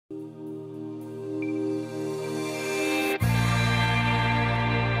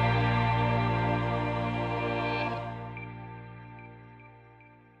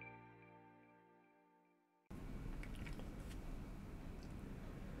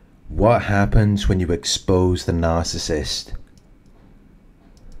What happens when you expose the narcissist?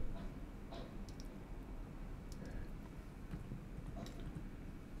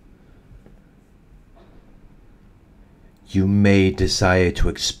 You may desire to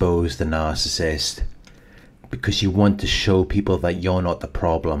expose the narcissist because you want to show people that you're not the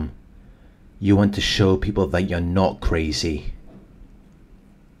problem. You want to show people that you're not crazy.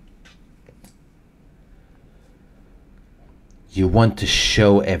 You want to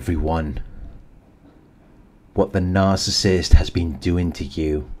show everyone what the narcissist has been doing to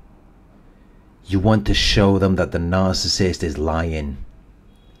you. You want to show them that the narcissist is lying.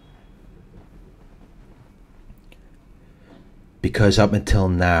 Because up until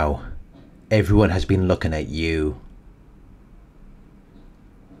now, everyone has been looking at you.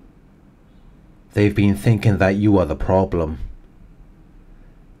 They've been thinking that you are the problem.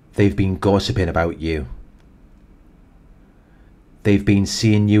 They've been gossiping about you. They've been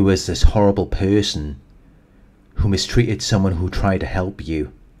seeing you as this horrible person who mistreated someone who tried to help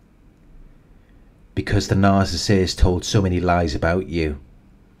you. Because the narcissist told so many lies about you.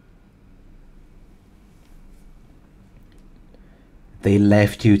 They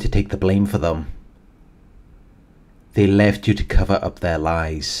left you to take the blame for them. They left you to cover up their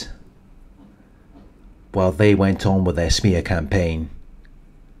lies, while they went on with their smear campaign,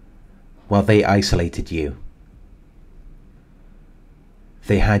 while they isolated you.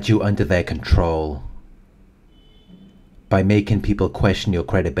 They had you under their control by making people question your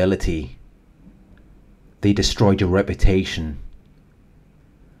credibility. They destroyed your reputation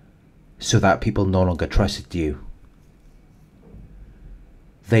so that people no longer trusted you.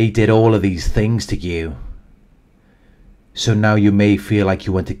 They did all of these things to you. So now you may feel like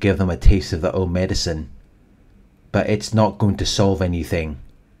you want to give them a taste of their own medicine, but it's not going to solve anything.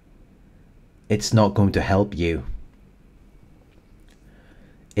 It's not going to help you.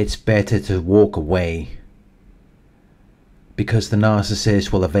 It's better to walk away, because the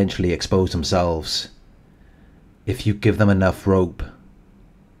narcissist will eventually expose themselves. If you give them enough rope,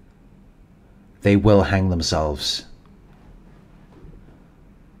 they will hang themselves.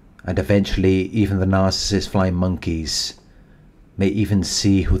 And eventually, even the narcissist flying monkeys may even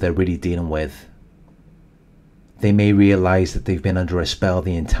see who they're really dealing with. They may realize that they've been under a spell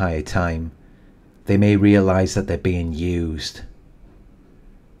the entire time. They may realize that they're being used.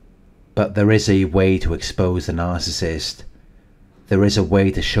 But there is a way to expose the narcissist. There is a way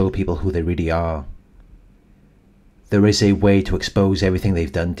to show people who they really are. There is a way to expose everything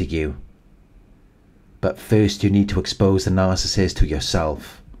they've done to you. But first you need to expose the narcissist to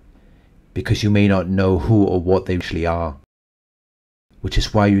yourself, because you may not know who or what they actually are. Which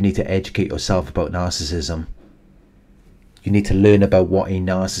is why you need to educate yourself about narcissism. You need to learn about what a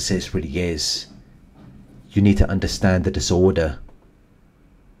narcissist really is. You need to understand the disorder.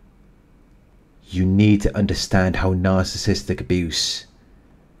 You need to understand how narcissistic abuse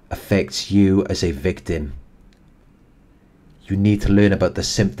affects you as a victim. You need to learn about the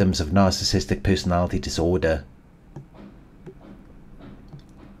symptoms of narcissistic personality disorder.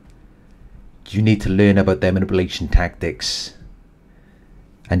 You need to learn about their manipulation tactics.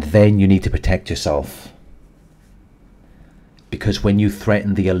 And then you need to protect yourself. Because when you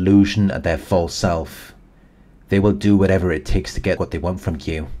threaten the illusion of their false self, they will do whatever it takes to get what they want from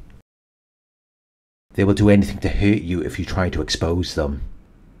you. They will do anything to hurt you if you try to expose them.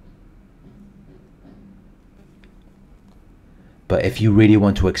 But if you really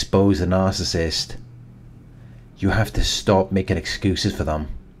want to expose a narcissist, you have to stop making excuses for them.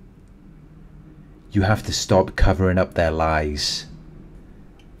 You have to stop covering up their lies.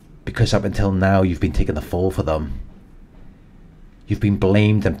 Because up until now you've been taking the fall for them. You've been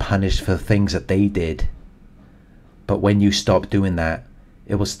blamed and punished for the things that they did. But when you stop doing that,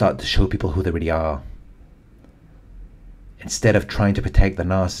 it will start to show people who they really are. Instead of trying to protect the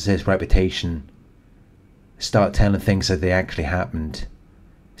narcissist's reputation, start telling things as they actually happened.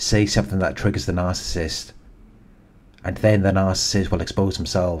 Say something that triggers the narcissist, and then the narcissist will expose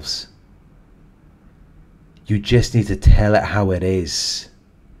themselves. You just need to tell it how it is,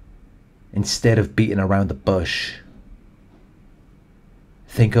 instead of beating around the bush.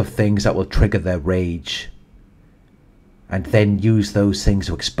 Think of things that will trigger their rage, and then use those things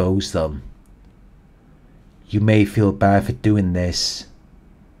to expose them. You may feel bad for doing this,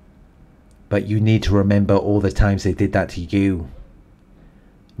 but you need to remember all the times they did that to you.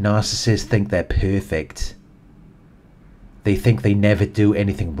 Narcissists think they're perfect. They think they never do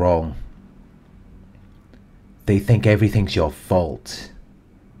anything wrong. They think everything's your fault.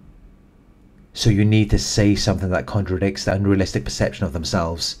 So you need to say something that contradicts the unrealistic perception of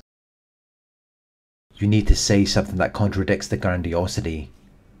themselves. You need to say something that contradicts the grandiosity.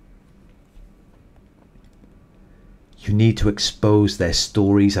 You need to expose their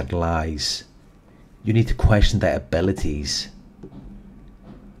stories and lies. You need to question their abilities.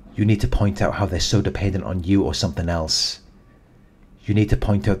 You need to point out how they're so dependent on you or something else. You need to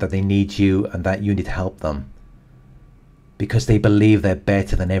point out that they need you and that you need to help them. Because they believe they're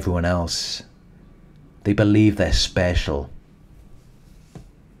better than everyone else. They believe they're special.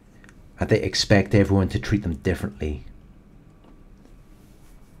 And they expect everyone to treat them differently.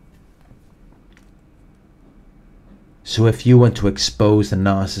 So if you want to expose the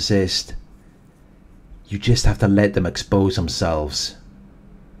narcissist, you just have to let them expose themselves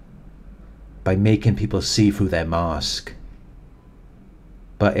by making people see through their mask.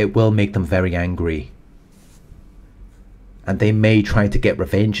 But it will make them very angry. And they may try to get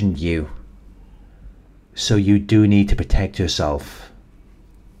revenge on you. So you do need to protect yourself.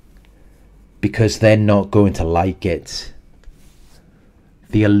 Because they're not going to like it.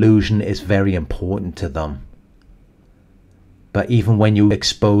 The illusion is very important to them. But even when you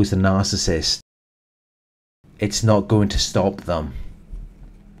expose the narcissist, it's not going to stop them.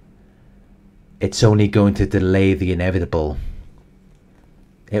 It's only going to delay the inevitable.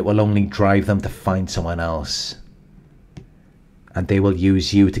 It will only drive them to find someone else. And they will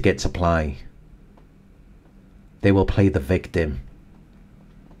use you to get supply. They will play the victim.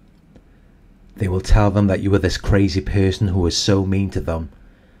 They will tell them that you were this crazy person who was so mean to them.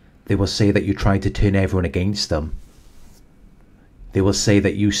 They will say that you tried to turn everyone against them. They will say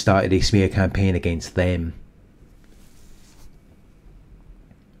that you started a smear campaign against them.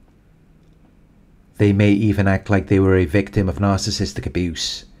 They may even act like they were a victim of narcissistic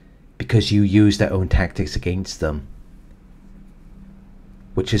abuse because you used their own tactics against them.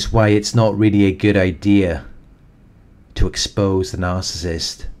 Which is why it's not really a good idea to expose the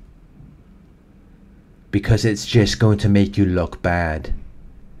narcissist. Because it's just going to make you look bad.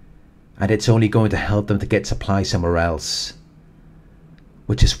 And it's only going to help them to get supply somewhere else.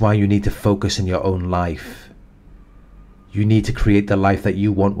 Which is why you need to focus on your own life. You need to create the life that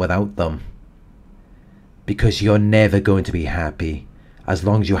you want without them. Because you're never going to be happy as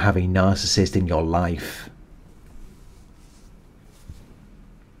long as you have a narcissist in your life.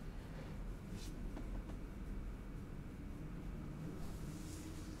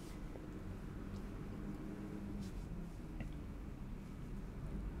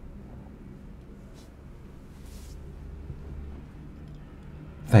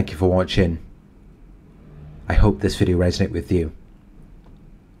 Thank you for watching. I hope this video resonated with you.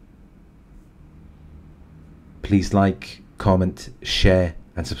 Please like, comment, share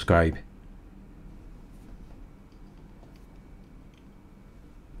and subscribe.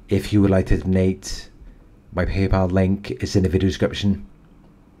 If you would like to donate, my PayPal link is in the video description.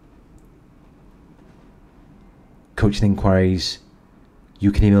 Coaching inquiries,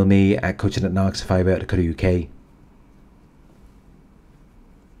 you can email me at coaching@narcsurvivor.co.uk.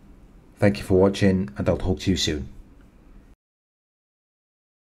 Thank you for watching, and I'll talk to you soon.